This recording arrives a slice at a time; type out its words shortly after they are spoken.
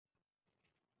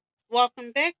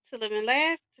Welcome back to Live and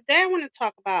Laugh. Today I want to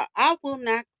talk about I Will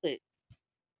Not Quit.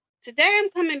 Today I'm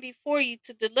coming before you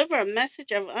to deliver a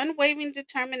message of unwavering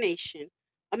determination,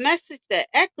 a message that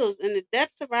echoes in the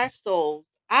depths of our souls.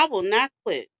 I will not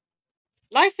quit.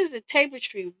 Life is a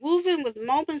tapestry woven with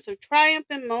moments of triumph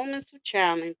and moments of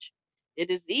challenge. It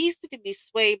is easy to be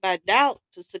swayed by doubt,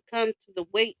 to succumb to the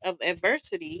weight of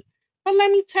adversity. But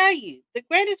let me tell you, the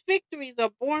greatest victories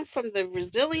are born from the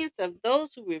resilience of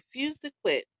those who refuse to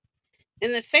quit.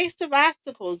 In the face of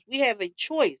obstacles, we have a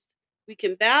choice. We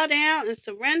can bow down and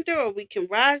surrender, or we can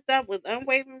rise up with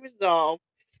unwavering resolve.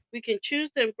 We can choose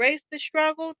to embrace the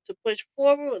struggle, to push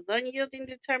forward with unyielding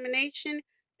determination,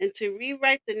 and to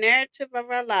rewrite the narrative of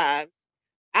our lives.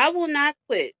 I will not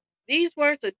quit. These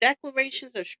words are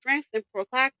declarations of strength and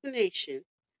proclamation,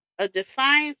 a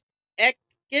defiance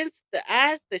against the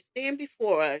odds that stand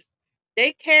before us.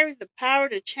 They carry the power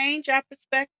to change our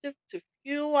perspective, to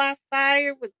fuel our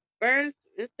fire with burns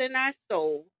within our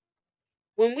soul.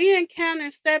 When we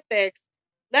encounter setbacks,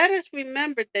 let us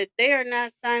remember that they are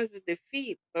not signs of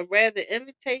defeat, but rather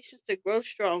invitations to grow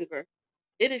stronger.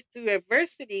 It is through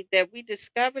adversity that we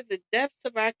discover the depths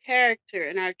of our character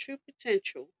and our true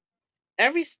potential.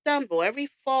 Every stumble, every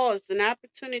fall is an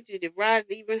opportunity to rise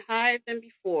even higher than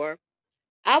before.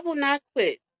 I will not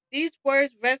quit. These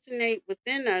words resonate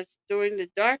within us during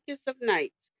the darkest of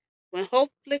nights, when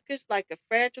hope flickers like a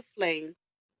fragile flame.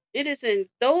 It is in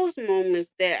those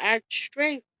moments that our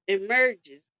strength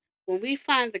emerges, when we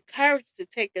find the courage to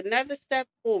take another step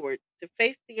forward, to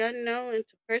face the unknown, and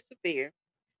to persevere.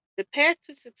 The path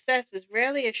to success is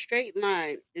rarely a straight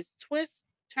line. It twists,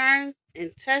 turns,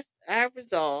 and tests our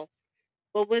resolve.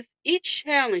 But with each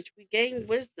challenge, we gain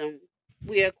wisdom,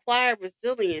 we acquire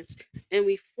resilience, and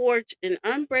we forge an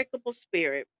unbreakable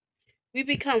spirit. We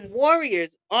become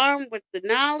warriors armed with the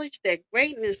knowledge that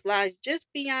greatness lies just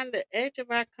beyond the edge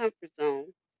of our comfort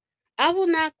zone. I will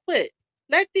not quit.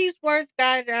 Let these words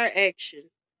guide our actions,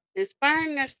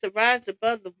 inspiring us to rise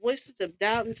above the voices of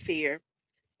doubt and fear.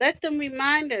 Let them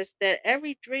remind us that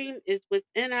every dream is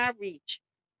within our reach,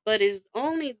 but it is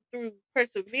only through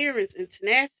perseverance and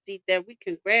tenacity that we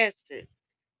can grasp it.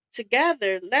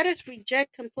 Together, let us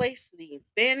reject complacency,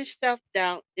 banish self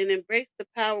doubt, and embrace the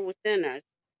power within us.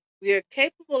 We are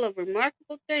capable of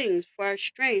remarkable things, for our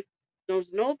strength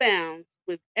knows no bounds.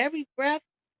 With every breath,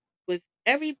 with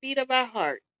every beat of our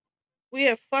heart, we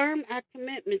affirm our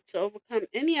commitment to overcome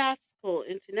any obstacle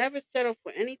and to never settle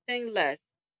for anything less.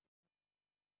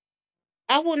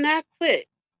 I will not quit.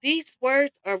 These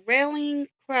words are rallying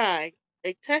cry,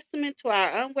 a testament to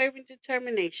our unwavering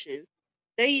determination.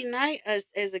 They unite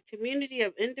us as a community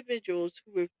of individuals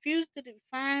who refuse to be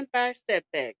defined by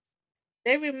setbacks.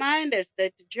 They remind us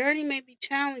that the journey may be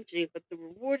challenging, but the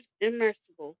reward is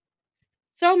immersible.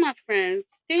 So, my friends,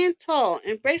 stand tall,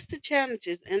 embrace the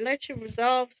challenges, and let your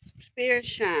resolve spirit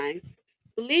shine.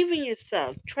 Believe in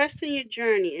yourself, trust in your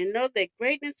journey, and know that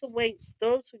greatness awaits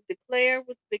those who declare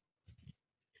with victory.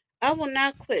 I will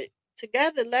not quit.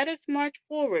 Together, let us march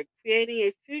forward, creating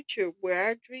a future where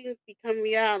our dreams become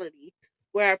reality,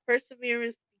 where our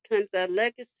perseverance becomes our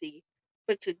legacy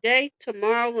for today,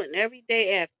 tomorrow, and every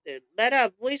day after. Let our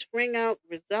voice ring out,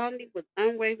 resounding with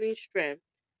unwavering strength.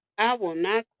 I will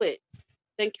not quit.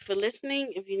 Thank you for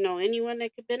listening. If you know anyone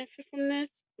that could benefit from this,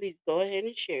 please go ahead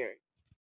and share it.